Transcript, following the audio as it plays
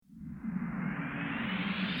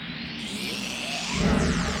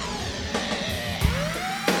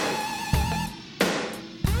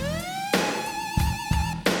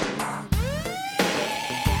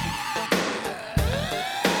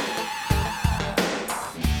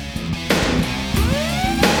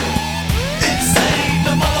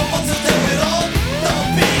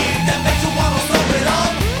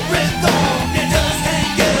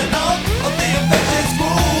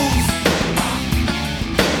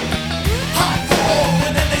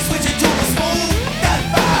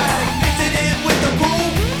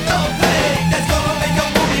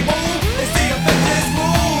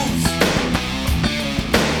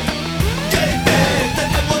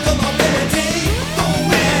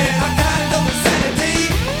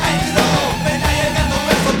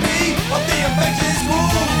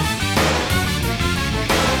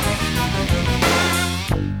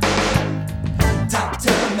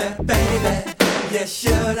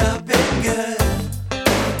wanna be good.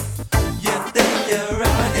 You think you're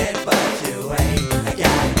on it, but you ain't. I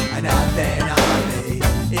got nothing on me.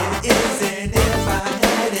 It isn't if I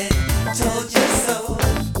had it. Told you so.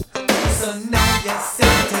 So now you're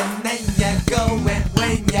sitting and you're going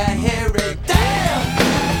when you hear it. Damn!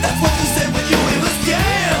 That's what you said when you it was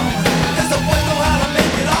jam. Cause the boys know how to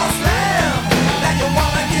make it all slam. Now you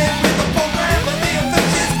wanna get with the program of the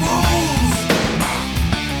infectious grooves.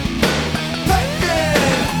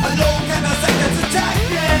 Packing, a low kind of seconds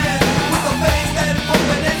attacking. With a face that is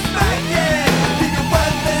pumping and smacking. Keep your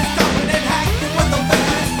breathless, stopping and hacking with the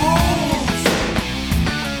infectious grooves.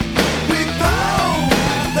 We found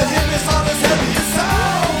the hippest, hardest, heaviest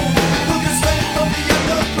sound. Looking straight from the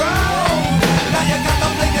underground. Now you got the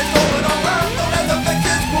blinkers going around, known as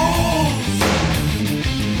infectious grooves.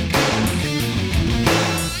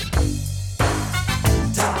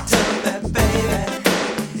 Talk to me, baby.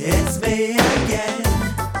 It's me again.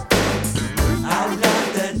 I love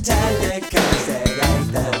to tell you 'cause it ain't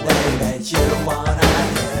the way that you wanna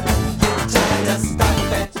live. You try to stop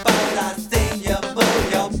it, but I see you move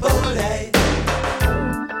your booty.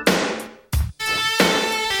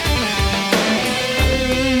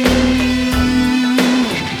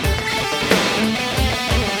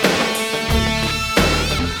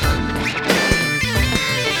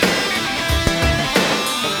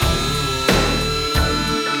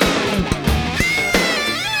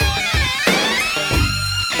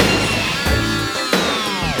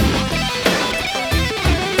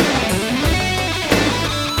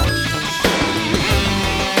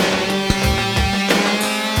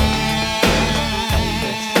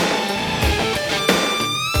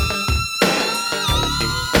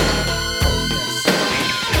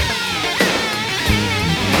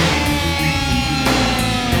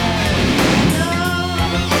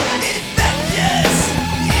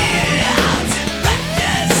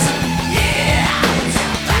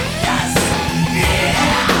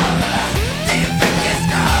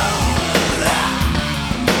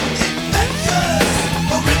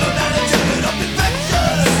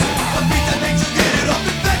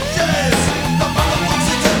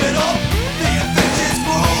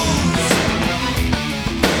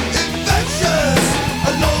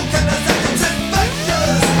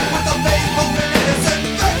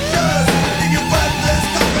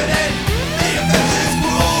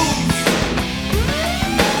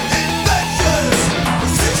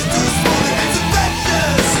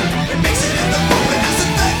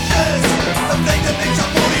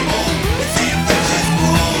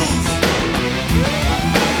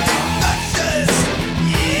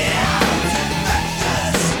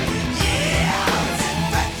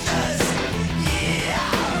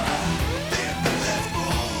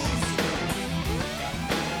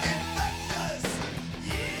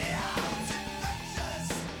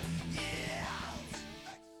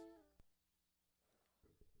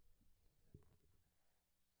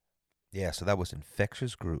 Yeah, so that was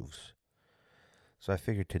Infectious Grooves. So I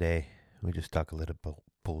figured today we just talk a little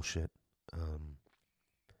bullshit.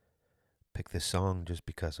 Pick this song just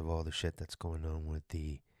because of all the shit that's going on with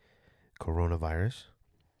the coronavirus.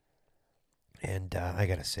 And I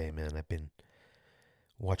gotta say, man, I've been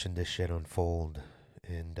watching this shit unfold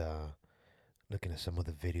and looking at some of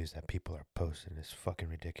the videos that people are posting. It's fucking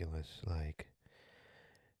ridiculous. Like,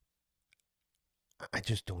 I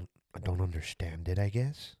don't understand it, I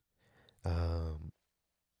guess. Um,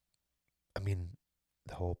 I mean,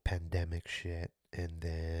 the whole pandemic shit, and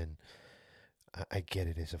then I get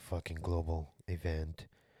it as a fucking global event.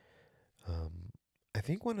 I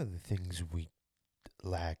think one of the things we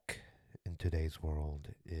lack in today's world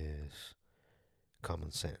is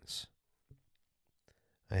common sense.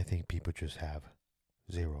 I think people just have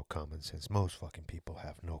zero common sense. Most fucking people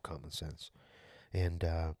have no common sense. And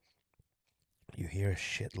you hear a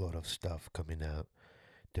shitload of stuff coming out,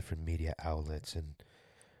 different media outlets, and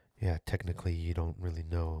yeah, technically you don't really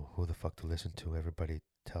know who the fuck to listen to. Everybody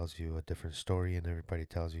tells you a different story, and everybody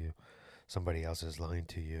tells you somebody else is lying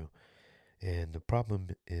to you. And the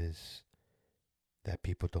problem is that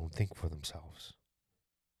people don't think for themselves.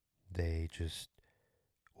 They just,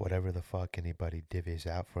 whatever the fuck anybody divvies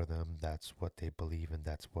out for them, that's what they believe and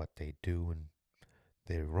that's what they do, and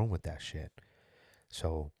they run with that shit.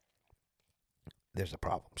 So there's a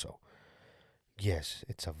problem. So yes,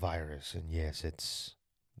 it's a virus, and yes, it's,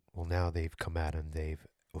 well, now they've come out and they've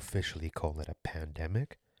officially called it a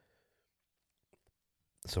pandemic.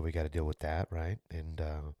 So we got to deal with that, right? And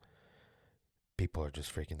people are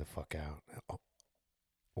just freaking the fuck out.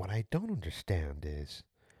 What I don't understand is,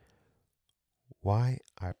 why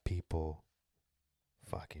are people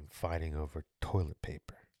fucking fighting over toilet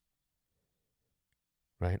paper?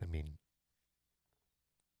 right? I mean,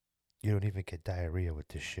 you don't even get diarrhea with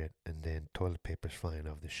this shit, and then toilet paper's flying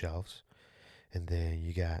off the shelves, and then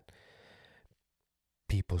you got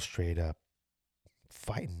people straight up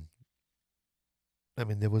fighting. I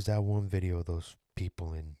mean, there was that one video of those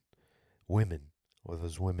people in women, or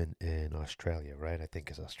those women in Australia, right? I think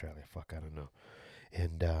it's Australia. Fuck, I don't know.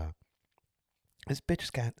 And this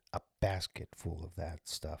bitch got a basket full of that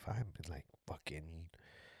stuff. I've been like fucking,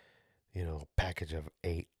 package of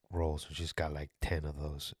 8 rolls. So she's got like 10 of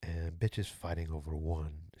those. And bitch is fighting over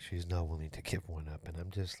one. She's not willing to give one up. And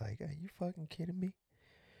I'm just like, are you fucking kidding me?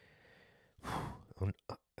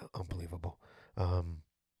 Unbelievable.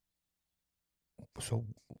 So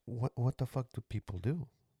what the fuck do people do,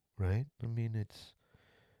 right? I mean, it's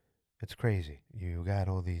crazy. You got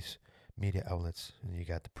all these media outlets, and you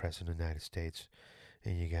got the press in the United States,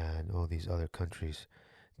 and you got all these other countries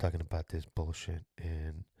talking about this bullshit,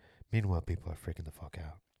 and meanwhile, people are freaking the fuck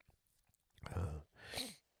out.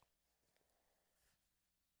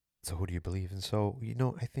 So who do you believe in? So,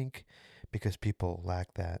 I think because people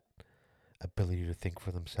lack that ability to think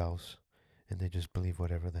for themselves, and they just believe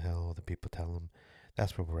whatever the hell the people tell them,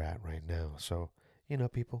 that's where we're at right now. So,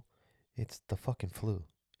 people, it's the fucking flu.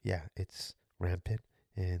 Yeah, it's rampant,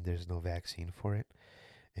 and there's no vaccine for it.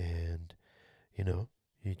 And,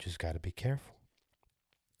 you just got to be careful.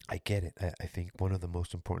 I get it. I think one of the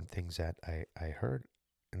most important things that I heard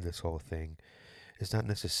in this whole thing is not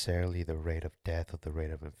necessarily the rate of death or the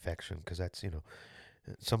rate of infection, because that's,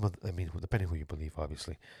 depending who you believe,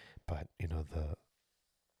 obviously, but,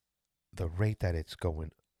 the rate that it's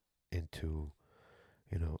going into,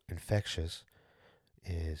 infectious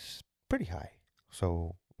is pretty high.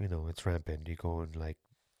 So, it's rampant. You go in like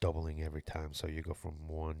doubling every time. So you go from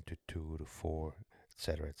 1 to 2 to 4,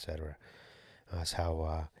 etc., etc. That's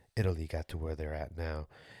how Italy got to where they're at now.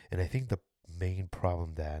 And I think the main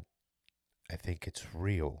problem that I think it's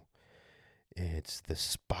real, it's the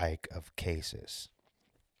spike of cases.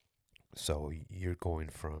 So you're going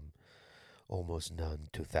from almost none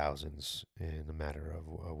to thousands in a matter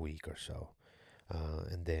of a week or so,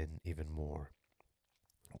 and then even more.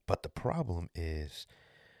 But the problem is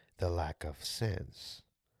the lack of sense.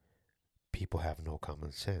 People have no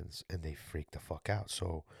common sense, and they freak the fuck out.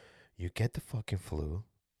 So you get the fucking flu,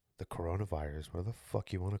 the coronavirus, whatever the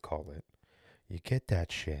fuck you want to call it. You get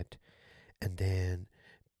that shit, and then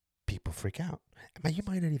people freak out. You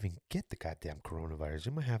might not even get the goddamn coronavirus.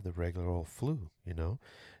 You might have the regular old flu, and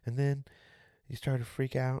then you start to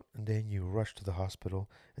freak out, and then you rush to the hospital,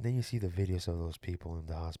 and then you see the videos of those people in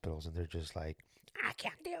the hospitals, and they're just like, I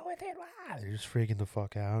can't deal with it. They're just freaking the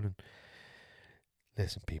fuck out. And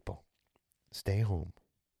listen, people, stay home.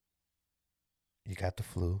 You got the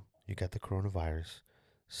flu, you got the coronavirus,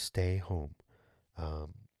 stay home.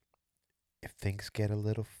 If things get a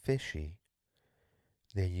little fishy,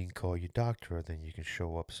 then you can call your doctor, or then you can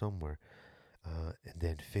show up somewhere. And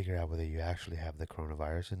then figure out whether you actually have the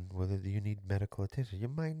coronavirus and whether you need medical attention. You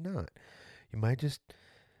might not. You might just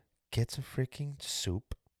get some freaking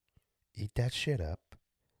soup, eat that shit up,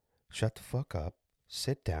 shut the fuck up,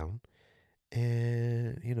 sit down,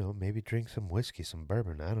 and, maybe drink some whiskey, some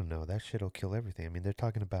bourbon. I don't know. That shit'll kill everything. I mean, they're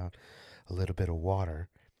talking about a little bit of water,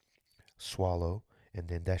 swallow, and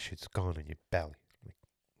then that shit's gone in your belly.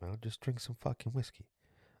 Well, just drink some fucking whiskey.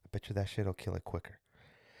 I bet you that shit'll kill it quicker.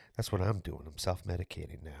 That's what I'm doing. I'm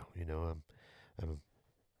self-medicating now. I'm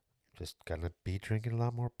just gonna be drinking a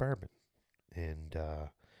lot more bourbon, and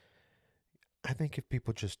I think if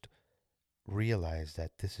people just realize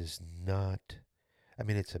that this is not, I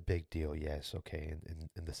mean, it's a big deal, yes, okay,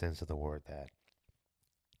 in the sense of the word that,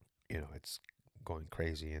 it's going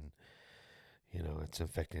crazy and, it's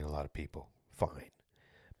infecting a lot of people. Fine,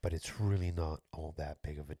 but it's really not all that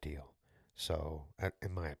big of a deal. So,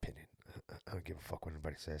 in my opinion, I don't give a fuck what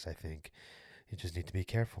anybody says. I think you just need to be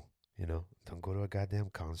careful. Don't go to a goddamn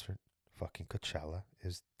concert. Fucking Coachella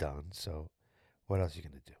is done. So what else are you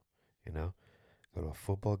gonna do? Go to a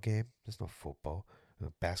football game. There's no football.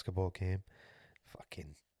 A basketball game.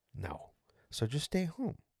 Fucking no. So just stay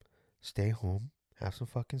home. Stay home. Have some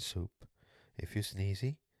fucking soup. If you're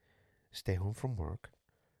sneezy, stay home from work.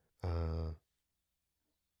 And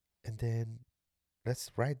then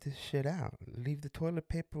let's ride this shit out. Leave the toilet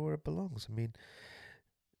paper where it belongs. I mean,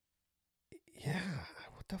 yeah,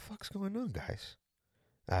 what the fuck's going on, guys?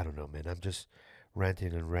 I don't know, man. I'm just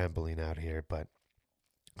ranting and rambling out here, but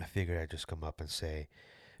I figured I'd just come up and say,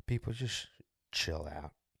 people, just chill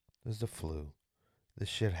out. There's the flu. This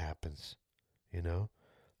shit happens, Listen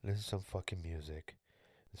to some fucking music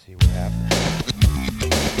and see what happens.